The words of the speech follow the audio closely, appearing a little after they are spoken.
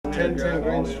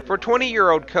For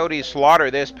 20-year-old Cody Slaughter,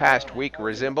 this past week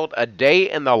resembled a day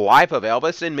in the life of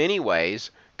Elvis in many ways.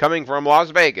 Coming from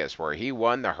Las Vegas, where he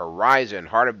won the Horizon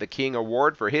Heart of the King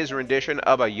Award for his rendition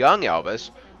of a young Elvis,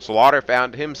 Slaughter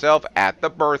found himself at the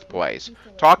birthplace,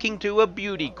 talking to a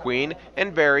beauty queen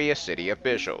and various city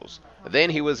officials.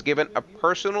 Then he was given a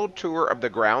personal tour of the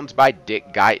grounds by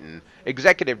Dick Guyton,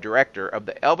 executive director of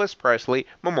the Elvis Presley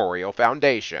Memorial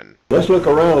Foundation. Let's look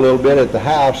around a little bit at the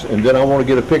house, and then I want to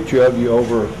get a picture of you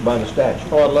over by the statue.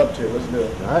 Oh, I'd love to. Let's do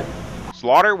it. All right.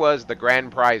 Slaughter was the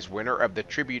grand prize winner of the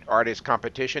Tribute Artist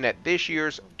competition at this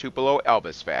year's Tupelo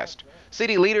Elvis Fest.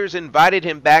 City leaders invited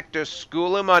him back to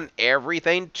school him on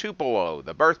everything Tupelo,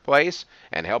 the birthplace,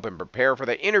 and help him prepare for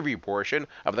the interview portion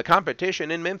of the competition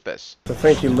in Memphis. I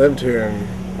think he lived here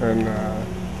and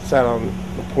sat on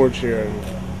the porch here and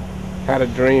had a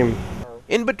dream.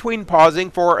 In between pausing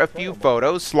for a few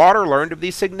photos, Slaughter learned of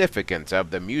the significance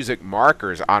of the music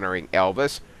markers honoring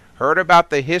Elvis, heard about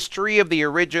the history of the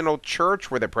original church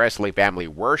where the Presley family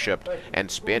worshipped, and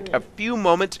spent a few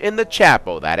moments in the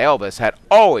chapel that Elvis had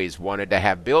always wanted to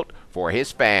have built for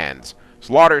his fans.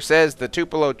 Slaughter says the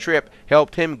Tupelo trip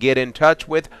helped him get in touch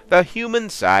with the human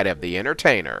side of the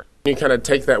entertainer. You kind of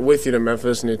take that with you to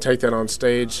Memphis, and you take that on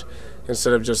stage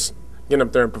instead of just getting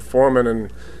up there and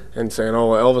performing and saying,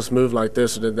 oh, Elvis moved like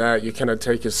this or did that. You kind of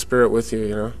take his spirit with you,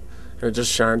 you know. And it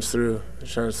just shines through. It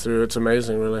shines through. It's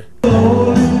amazing, really.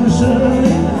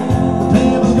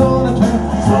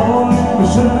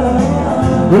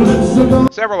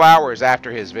 Several hours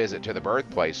after his visit to the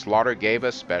birthplace, Slaughter gave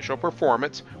a special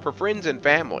performance for friends and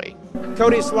family.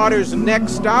 Cody Slaughter's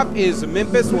next stop is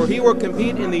Memphis, where he will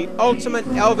compete in the Ultimate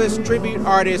Elvis Tribute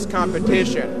Artist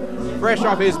Competition. Fresh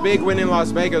off his big win in Las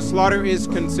Vegas, Slaughter is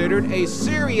considered a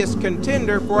serious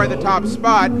contender for the top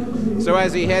spot. So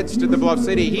as he heads to the Bluff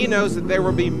City, he knows that there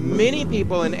will be many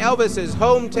people in Elvis's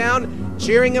hometown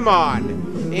cheering him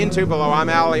on. In Tupelo, I'm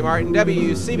Allie Martin,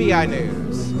 WCBI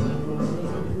News.